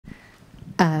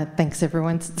Thanks,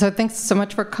 everyone. So thanks so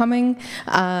much for coming.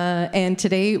 And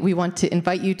today we want to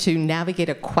invite you to navigate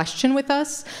a question with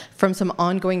us from some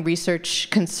ongoing research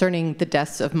concerning the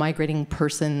deaths of migrating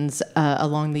persons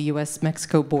along the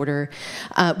US-Mexico border.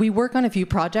 We work on a few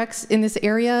projects in this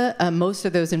area. Most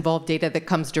of those involve data that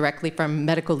comes directly from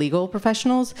medical legal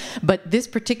professionals. But this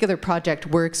particular project,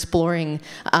 we're exploring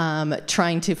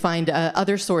trying to find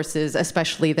other sources,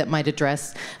 especially that might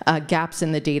address gaps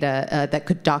in the data that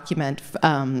could document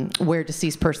where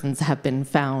deceased persons have been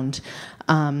found.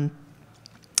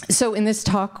 So in this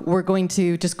talk, we're going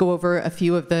to just go over a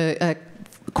few of the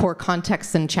core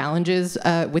contexts and challenges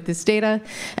with this data,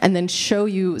 and then show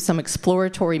you some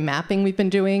exploratory mapping we've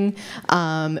been doing,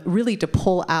 really to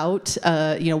pull out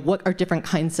what are different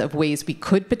kinds of ways we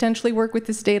could potentially work with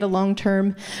this data long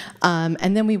term.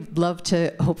 And then we'd love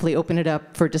to hopefully open it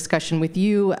up for discussion with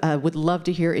you. Would love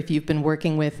to hear if you've been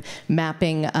working with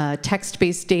mapping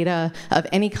text-based data of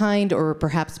any kind, or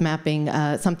perhaps mapping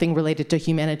something related to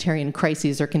humanitarian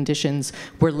crises or conditions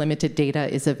where limited data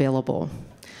is available.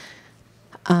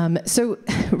 So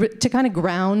to kind of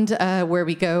ground where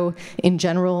we go in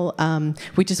general,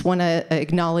 we just want to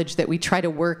acknowledge that we try to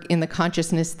work in the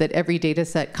consciousness that every data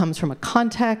set comes from a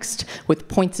context with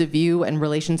points of view and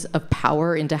relations of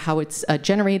power into how it's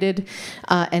generated.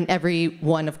 And every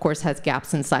one, of course, has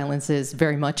gaps and silences,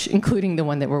 very much, including the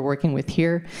one that we're working with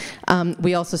here.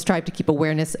 We also strive to keep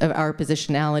awareness of our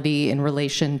positionality in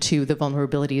relation to the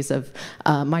vulnerabilities of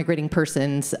migrating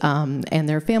persons and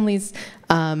their families.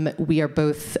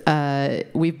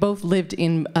 We've both lived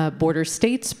in border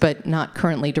states, but not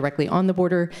currently directly on the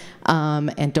border,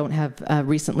 and don't have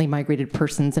recently migrated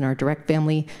persons in our direct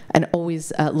family, and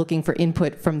always looking for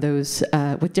input from those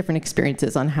with different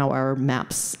experiences on how our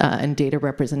maps and data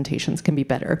representations can be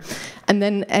better. And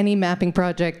then any mapping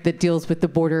project that deals with the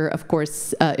border, of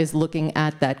course, is looking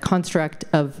at that construct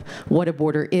of what a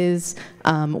border is,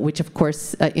 which of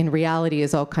course in reality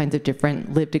is all kinds of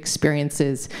different lived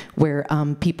experiences where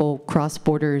people cross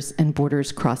borders and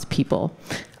borders cross people.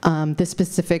 The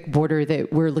specific border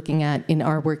that we're looking at in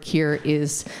our work here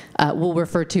is, we'll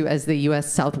refer to as the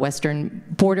US southwestern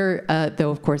border,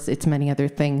 though of course it's many other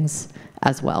things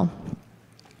as well.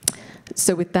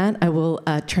 So with that, I will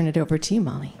turn it over to you,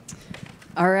 Molly.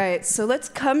 All right, so let's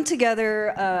come together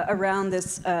around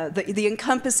this, the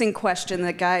encompassing question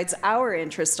that guides our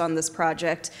interest on this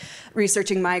project,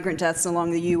 researching migrant deaths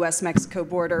along the US-Mexico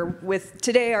border, with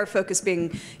today our focus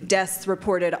being deaths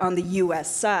reported on the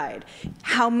US side.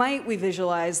 How might we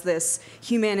visualize this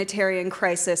humanitarian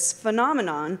crisis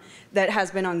phenomenon that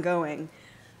has been ongoing?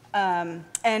 And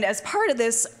as part of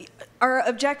this, our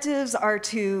objectives are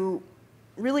to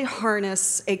really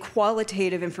harness a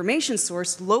qualitative information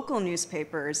source, local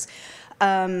newspapers,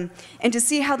 and to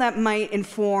see how that might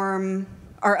inform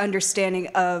our understanding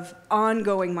of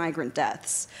ongoing migrant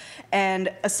deaths.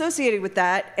 And associated with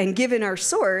that, and given our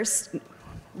source,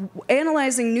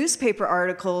 analyzing newspaper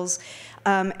articles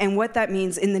and what that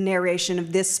means in the narration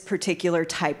of this particular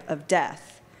type of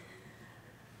death.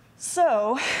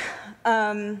 So,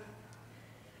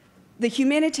 the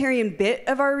humanitarian bit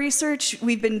of our research,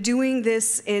 we've been doing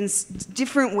this in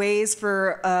different ways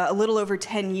for a little over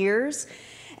 10 years.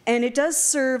 And it does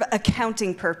serve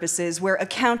accounting purposes, where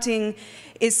accounting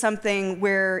is something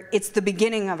where it's the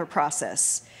beginning of a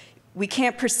process. We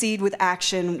can't proceed with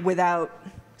action without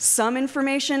some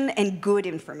information and good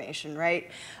information,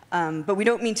 right? But we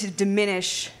don't mean to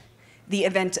diminish the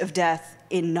event of death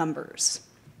in numbers.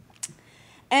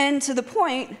 And to the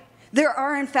point, there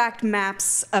are, in fact,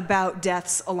 maps about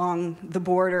deaths along the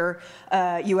border,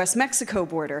 US-Mexico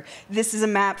border. This is a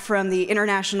map from the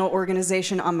International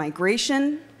Organization on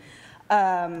Migration.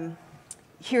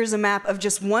 Here's a map of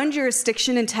just one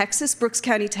jurisdiction in Texas, Brooks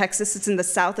County, Texas. It's in the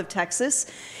south of Texas.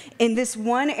 In this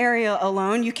one area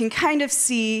alone, you can kind of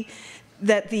see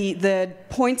that the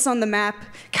points on the map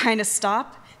kind of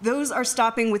stop. Those are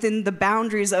stopping within the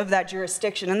boundaries of that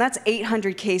jurisdiction, and that's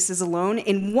 800 cases alone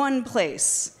in one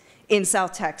place in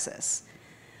South Texas.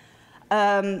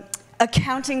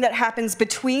 Accounting that happens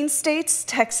between states,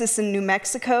 Texas and New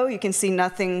Mexico, you can see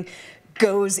nothing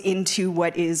goes into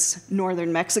what is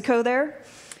northern Mexico there.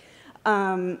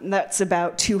 That's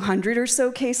about 200 or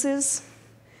so cases.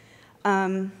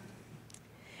 And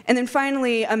then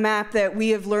finally, a map that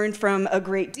we have learned from a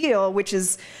great deal, which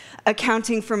is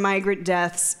accounting for migrant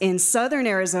deaths in southern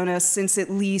Arizona since at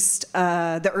least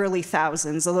the early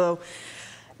thousands, although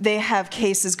they have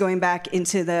cases going back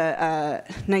into the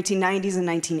 1990s and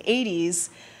 1980s.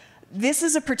 This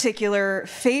is a particular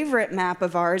favorite map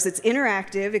of ours. It's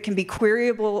interactive. It can be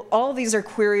queryable. All these are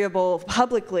queryable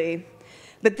publicly.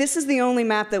 But this is the only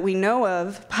map that we know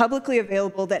of, publicly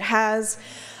available, that has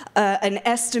an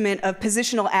estimate of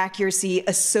positional accuracy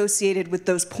associated with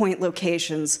those point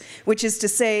locations, which is to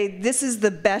say, this is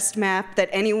the best map that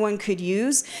anyone could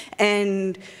use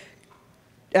and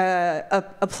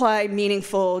apply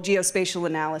meaningful geospatial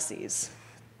analyses.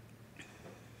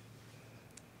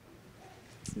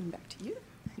 Back to you.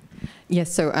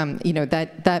 Yes, so you know,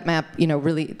 that map, you know,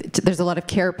 really, there's a lot of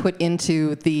care put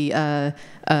into the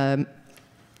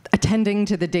attending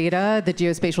to the data, the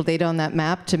geospatial data on that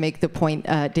map, to make the point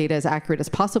data as accurate as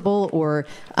possible, or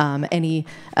any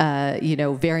you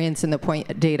know, variance in the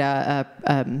point data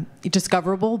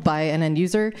discoverable by an end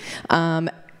user.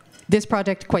 This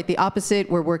project, quite the opposite.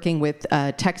 We're working with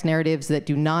text narratives that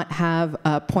do not have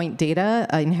point data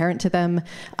inherent to them,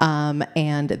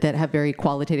 and that have very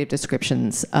qualitative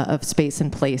descriptions of space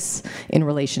and place in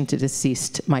relation to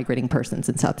deceased migrating persons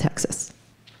in South Texas.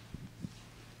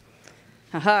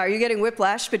 Aha, are you getting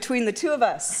whiplash between the two of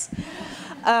us?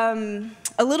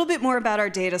 A little bit more about our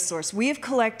data source. We have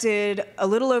collected a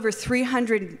little over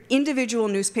 300 individual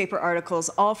newspaper articles,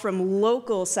 all from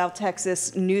local South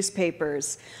Texas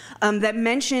newspapers, that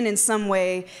mention in some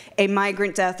way a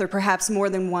migrant death or perhaps more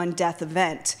than one death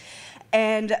event.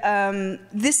 And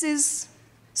this is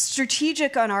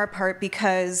strategic on our part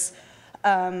because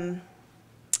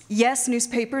yes,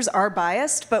 newspapers are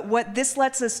biased, but what this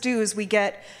lets us do is we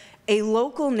get a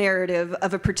local narrative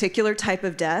of a particular type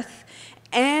of death,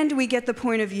 and we get the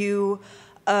point of view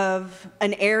of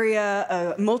an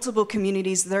area, multiple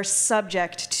communities that are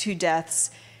subject to deaths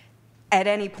at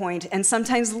any point, and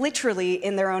sometimes literally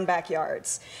in their own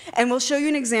backyards. And we'll show you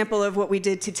an example of what we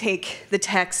did to take the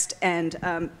text and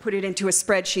put it into a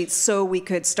spreadsheet so we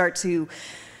could start to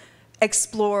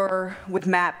explore with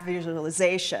Mapp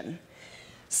visualization.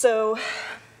 So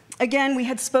again, we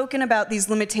had spoken about these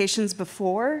limitations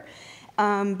before,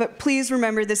 but please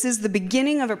remember this is the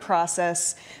beginning of a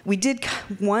process. We did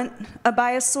want a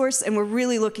bias source, and we're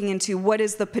really looking into what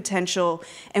is the potential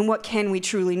and what can we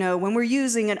truly know when we're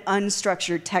using an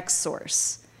unstructured text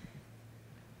source.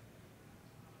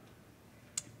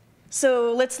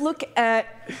 So let's look at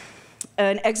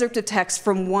an excerpt of text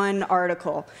from one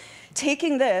article.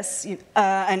 Taking this,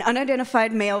 an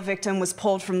unidentified male victim was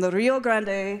pulled from the Rio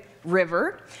Grande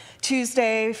River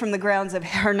Tuesday from the grounds of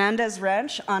Hernandez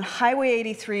Ranch on Highway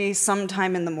 83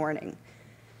 sometime in the morning.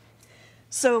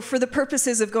 So for the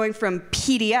purposes of going from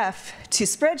PDF to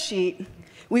spreadsheet,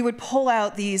 we would pull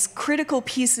out these critical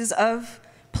pieces of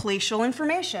placial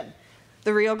information.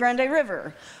 The Rio Grande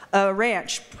River, a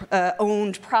ranch,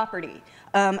 owned property,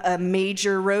 a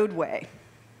major roadway.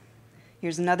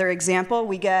 Here's another example.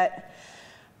 We get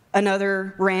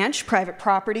another ranch, private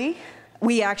property.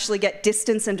 We actually get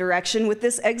distance and direction with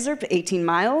this excerpt, 18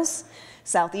 miles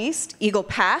southeast, Eagle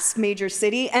Pass, major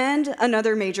city, and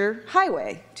another major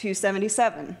highway,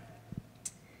 277.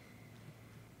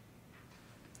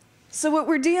 So what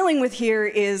we're dealing with here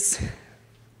is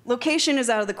location is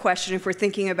out of the question if we're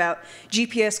thinking about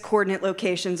GPS coordinate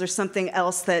locations or something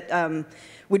else that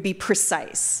would be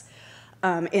precise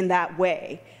in that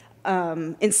way.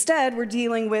 Instead, we're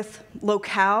dealing with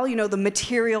locale, you know, the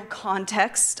material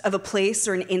context of a place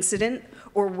or an incident,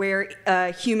 or where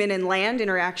human and land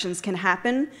interactions can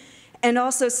happen, and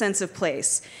also sense of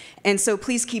place. And so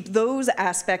please keep those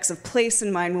aspects of place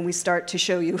in mind when we start to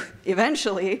show you,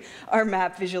 eventually, our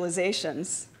map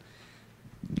visualizations.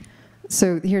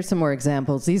 So here's some more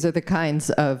examples. These are the kinds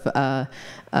of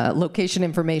location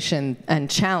information and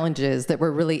challenges that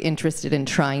we're really interested in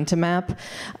trying to map.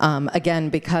 Again,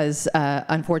 because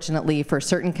unfortunately for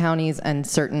certain counties and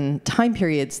certain time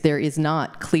periods, there is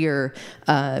not clear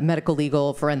medical,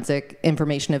 legal, forensic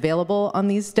information available on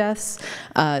these deaths.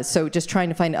 So just trying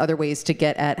to find other ways to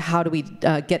get at how do we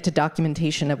get to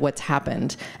documentation of what's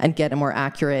happened and get a more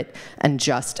accurate and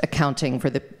just accounting for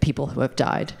the people who have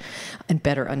died and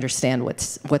better understand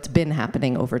what's been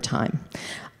happening over time.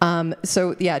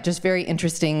 So yeah, just very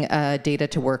interesting data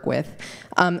to work with.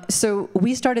 So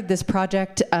we started this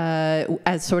project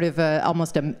as sort of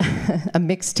almost a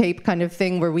mixtape kind of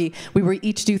thing where we were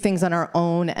each do things on our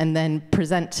own and then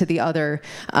present to the other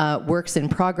works in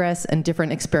progress and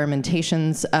different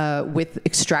experimentations with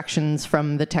extractions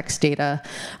from the text data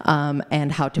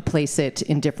and how to place it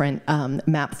in different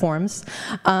map forms.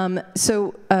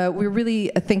 So we're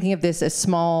really thinking of this as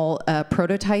small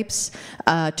prototypes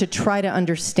to try to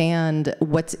understand understand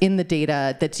what's in the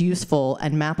data that's useful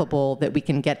and mappable that we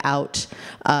can get out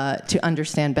to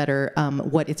understand better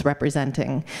what it's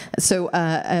representing. So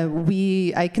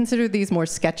I consider these more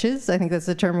sketches. I think that's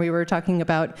the term we were talking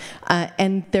about.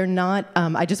 And they're not,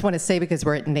 I just want to say, because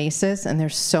we're at NACIS and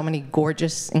there's so many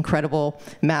gorgeous, incredible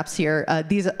maps here,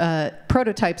 these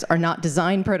prototypes are not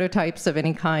design prototypes of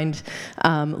any kind,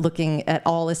 looking at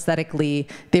all aesthetically.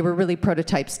 They were really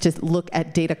prototypes to look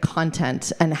at data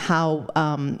content and how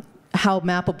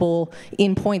mappable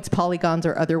in points, polygons,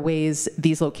 or other ways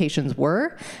these locations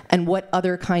were, and what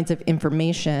other kinds of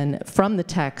information from the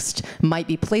text might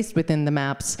be placed within the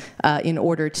maps in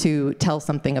order to tell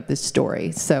something of this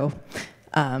story. So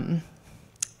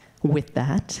with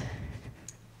that.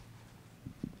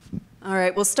 All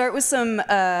right, we'll start with some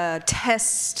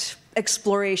test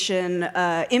exploration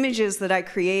images that I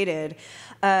created.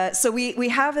 So we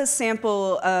have a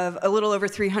sample of a little over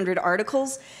 300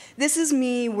 articles. This is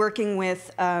me working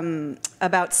with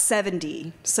about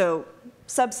 70, so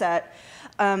subset.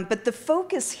 But the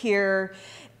focus here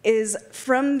is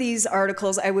from these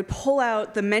articles, I would pull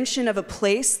out the mention of a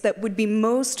place that would be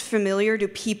most familiar to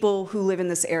people who live in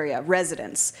this area,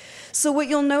 residents. So what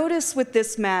you'll notice with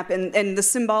this map, and the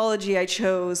symbology I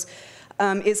chose,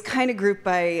 is kind of grouped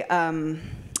by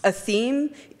a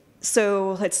theme.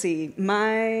 So let's see,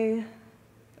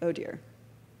 oh dear.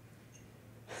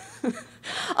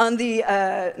 On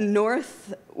the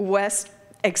northwest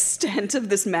extent of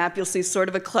this map, you'll see sort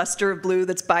of a cluster of blue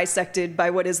that's bisected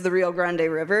by what is the Rio Grande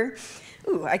River.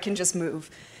 Ooh, I can just move.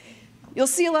 You'll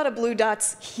see a lot of blue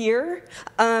dots here.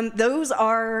 Those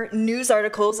are news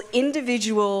articles,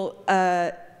 individual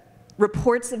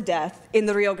reports of death in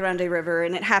the Rio Grande River,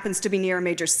 and it happens to be near a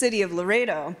major city of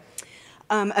Laredo.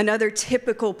 Another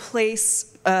typical place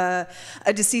a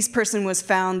deceased person was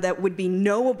found that would be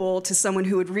knowable to someone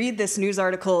who would read this news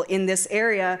article in this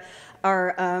area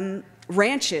are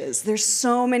ranches. There's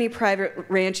so many private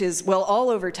ranches, well, all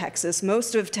over Texas.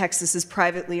 Most of Texas is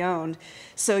privately owned.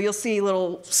 So you'll see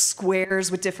little squares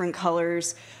with different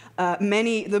colors.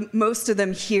 Most of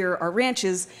them here are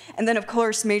ranches. And then, of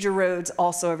course, major roads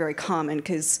also are very common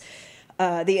because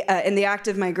in the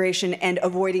active migration and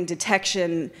avoiding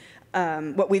detection,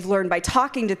 what we've learned by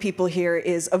talking to people here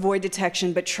is avoid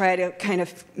detection, but try to kind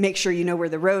of make sure you know where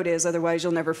the road is, otherwise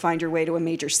you'll never find your way to a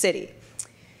major city.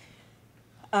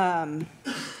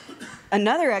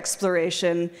 Another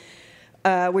exploration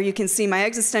where you can see my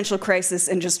existential crisis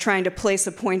and just trying to place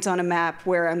a point on a map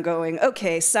where I'm going,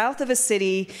 okay, south of a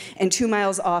city and 2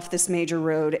 miles off this major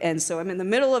road, and so I'm in the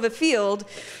middle of a field,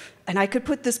 and I could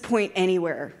put this point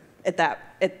anywhere at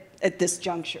this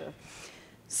juncture.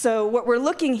 So what we're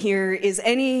looking here is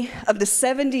any of the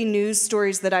 70 news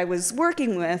stories that I was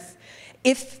working with,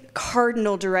 if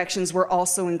cardinal directions were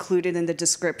also included in the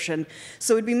description.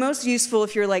 So it would be most useful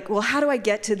if you're like, well, how do I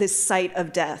get to this site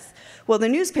of death? Well, the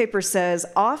newspaper says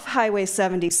off Highway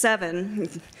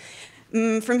 77,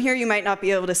 from here you might not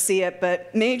be able to see it,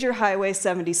 but major Highway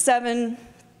 77,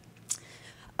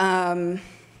 go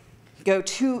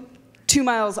two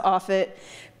miles off it,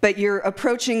 but you're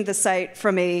approaching the site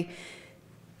from a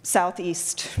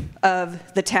southeast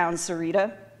of the town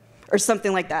Sarita, or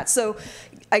something like that. So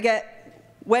I get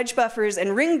wedge buffers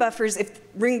and ring buffers, if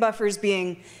ring buffers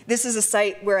being, this is a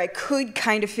site where I could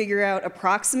kind of figure out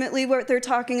approximately what they're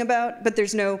talking about, but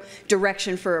there's no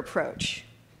direction for approach.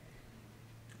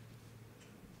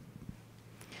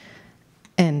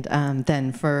 And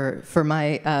then for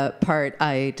my part,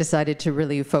 I decided to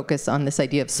really focus on this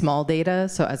idea of small data,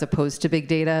 so as opposed to big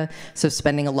data, so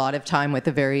spending a lot of time with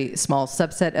a very small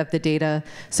subset of the data.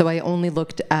 So I only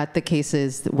looked at the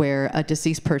cases where a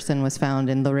deceased person was found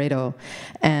in Laredo,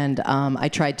 and I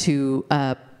tried to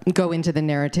go into the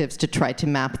narratives to try to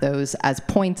map those as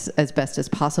points as best as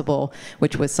possible,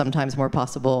 which was sometimes more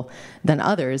possible than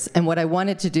others. And what I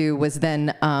wanted to do was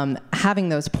then, having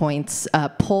those points,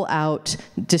 pull out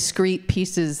discrete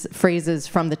pieces, phrases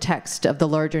from the text of the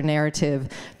larger narrative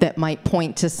that might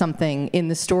point to something in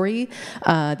the story,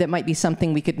 that might be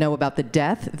something we could know about the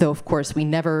death, though of course we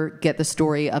never get the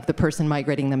story of the person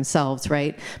migrating themselves,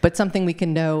 right? But something we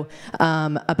can know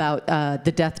about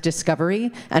the death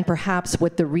discovery, and perhaps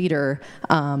what the reader,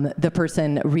 the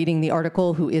person reading the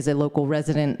article who is a local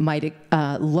resident, might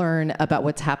learn about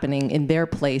what's happening in their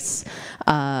place,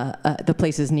 the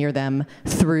places near them,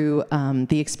 through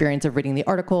the experience of reading the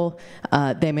article.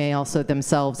 They may also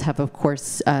themselves have, of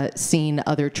course, seen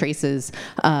other traces,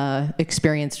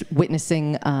 experienced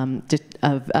witnessing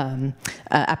of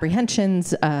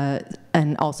apprehensions,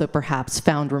 and also perhaps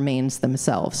found remains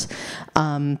themselves.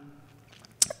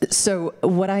 So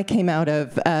what I came out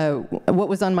of, what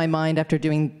was on my mind after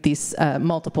doing these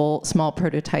multiple small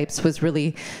prototypes was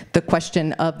really the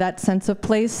question of that sense of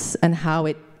place and how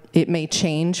it may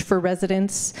change for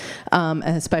residents,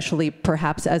 especially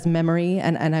perhaps as memory.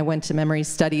 And I went to memory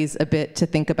studies a bit to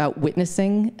think about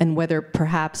witnessing and whether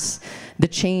perhaps the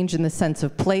change in the sense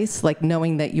of place, like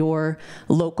knowing that your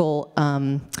local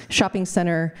shopping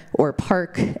center or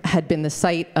park had been the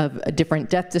site of different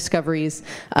death discoveries,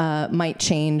 might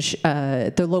change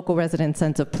the local resident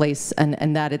sense of place,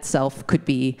 and that itself could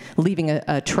be leaving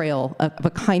a trail of a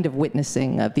kind of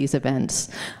witnessing of these events.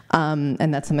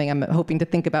 And that's something I'm hoping to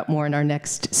think about more in our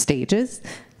next stages.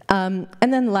 And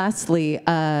then lastly,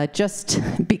 just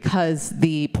because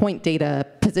the point data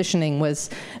positioning was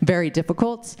very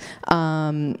difficult,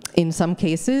 in some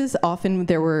cases, often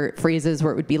there were phrases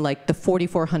where it would be like the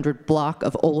 4400 block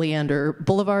of Oleander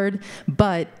Boulevard,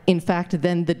 but in fact,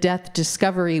 then the death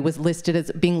discovery was listed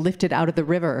as being lifted out of the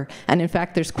river. And in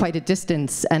fact, there's quite a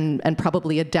distance and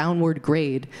probably a downward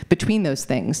grade between those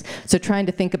things. So trying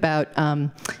to think about,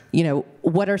 you know,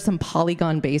 what are some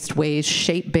polygon-based ways,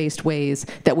 shape-based ways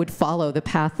that would follow the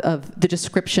path of the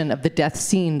description of the death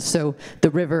scene, so the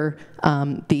river,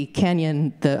 the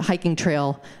canyon, the hiking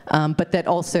trail, but that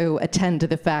also attend to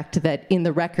the fact that in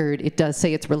the record it does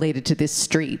say it's related to this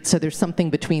street, so there's something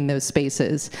between those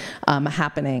spaces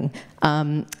happening.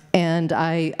 And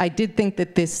I did think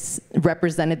that this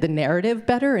represented the narrative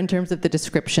better in terms of the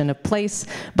description of place,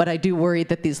 but I do worry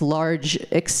that these large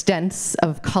extents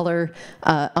of color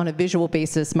on a visual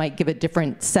basis might give a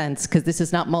different sense, because this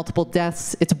is not multiple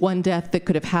deaths, it's one death that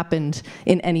could have happened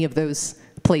in any of those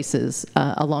places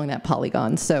along that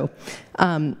polygon. So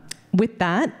with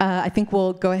that, I think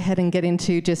we'll go ahead and get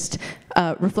into just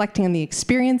reflecting on the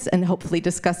experience and hopefully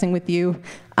discussing with you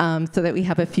so that we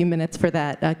have a few minutes for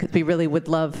that, because we really would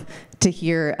love to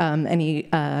hear any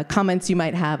comments you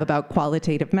might have about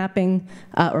qualitative mapping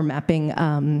or mapping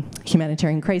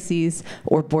humanitarian crises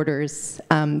or borders.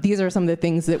 These are some of the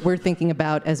things that we're thinking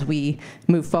about as we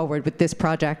move forward with this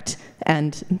project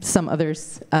and some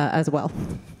others as well.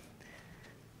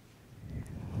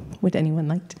 Would anyone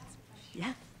like to?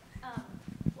 Yeah.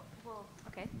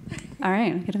 Okay. All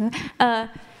right.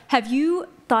 Have you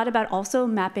thought about also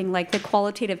mapping like the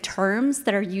qualitative terms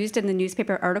that are used in the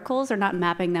newspaper articles, or not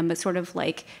mapping them, but sort of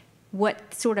like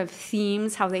what sort of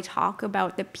themes, how they talk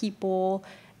about the people?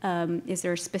 Is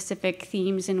there specific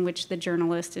themes in which the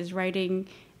journalist is writing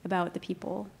about the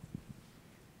people?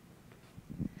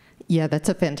 Yeah, that's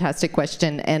a fantastic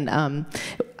question. And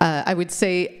I would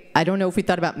say, I don't know if we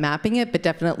thought about mapping it, but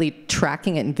definitely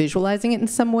tracking it and visualizing it in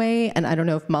some way. And I don't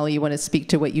know if, Molly, you want to speak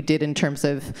to what you did in terms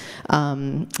of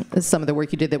some of the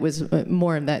work you did that was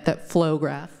more in that flow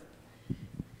graph.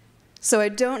 So I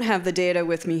don't have the data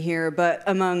with me here, but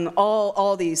among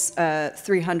all these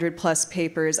 300 plus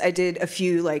papers, I did a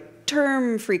few like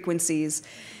term frequencies.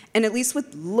 And at least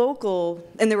with local,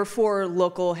 and there were 4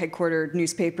 local headquartered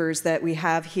newspapers that we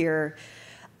have here,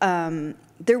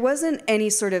 there wasn't any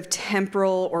sort of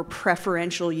temporal or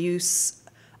preferential use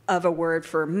of a word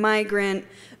for migrant.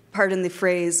 Pardon the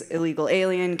phrase, illegal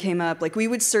alien came up. Like, we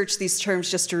would search these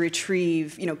terms just to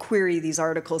retrieve, query these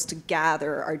articles to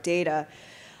gather our data.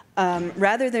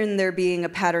 Rather than there being a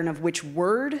pattern of which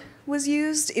word was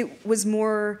used, it was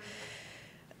more,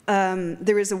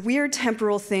 there was a weird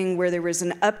temporal thing where there was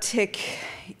an uptick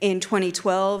in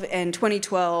 2012, and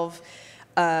 2012,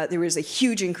 there was a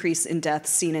huge increase in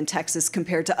deaths seen in Texas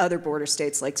compared to other border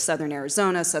states like southern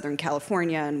Arizona, southern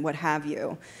California, and what have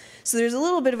you. So there's a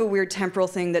little bit of a weird temporal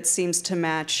thing that seems to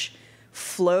match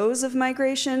flows of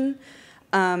migration.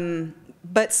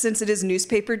 But since it is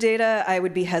newspaper data, I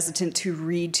would be hesitant to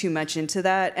read too much into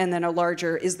that. And then a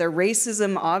larger, is there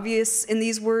racism obvious in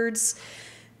these words?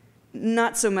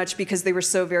 Not so much, because they were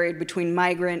so varied between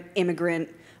migrant, immigrant,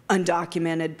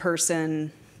 undocumented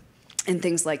person, and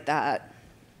things like that.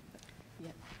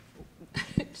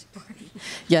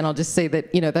 Yeah, and I'll just say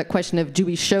that, that question of do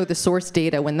we show the source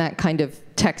data when that kind of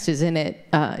text is in it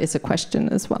is a question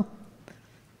as well.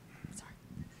 Sorry.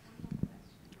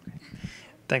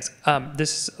 Thanks.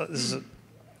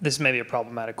 This may be a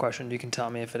problematic question. You can tell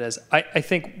me if it is. I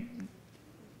think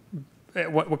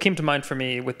what came to mind for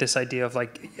me with this idea of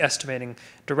like estimating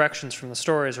directions from the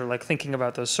stories, or like thinking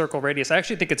about those circle radius, I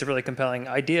actually think it's a really compelling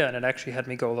idea, and it actually had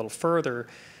me go a little further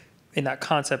in that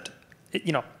concept.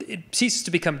 It ceases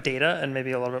to become data and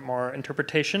maybe a little bit more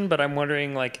interpretation, but I'm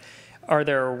wondering, like, are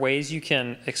there ways you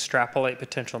can extrapolate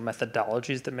potential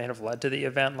methodologies that may have led to the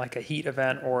event, like a heat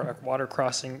event or a water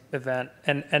crossing event,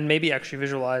 and maybe actually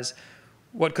visualize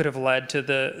what could have led to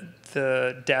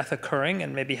the death occurring,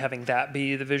 and maybe having that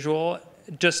be the visual,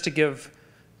 just to give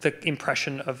the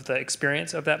impression of the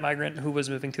experience of that migrant who was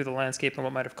moving through the landscape and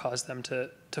what might have caused them to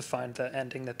find the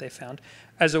ending that they found,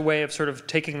 as a way of sort of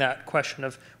taking that question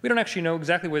of, we don't actually know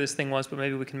exactly where this thing was, but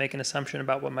maybe we can make an assumption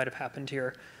about what might have happened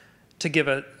here to give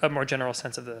a more general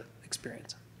sense of the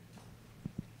experience.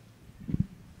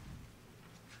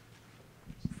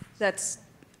 That's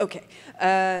okay.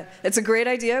 It's a great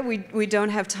idea. We don't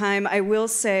have time. I will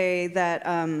say that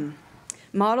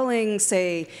modeling,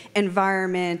 say,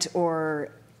 environment or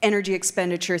energy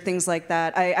expenditure, things like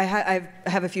that. I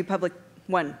have a few I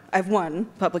have one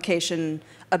publication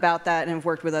about that, and I've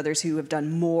worked with others who have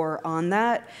done more on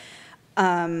that.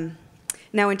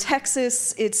 Now in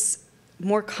Texas, it's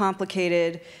more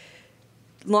complicated.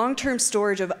 Long-term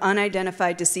storage of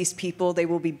unidentified deceased people, they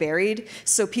will be buried,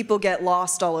 so people get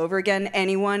lost all over again.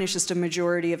 It's just a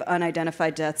majority of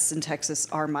unidentified deaths in Texas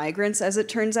are migrants, as it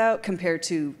turns out, compared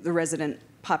to the resident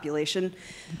population.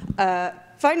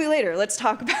 Find me later, let's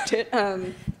talk about it.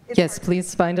 Yes,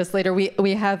 please find us later.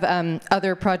 We have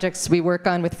other projects we work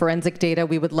on with forensic data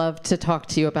we would love to talk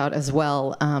to you about as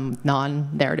well,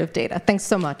 non-narrative data. Thanks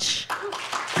so much.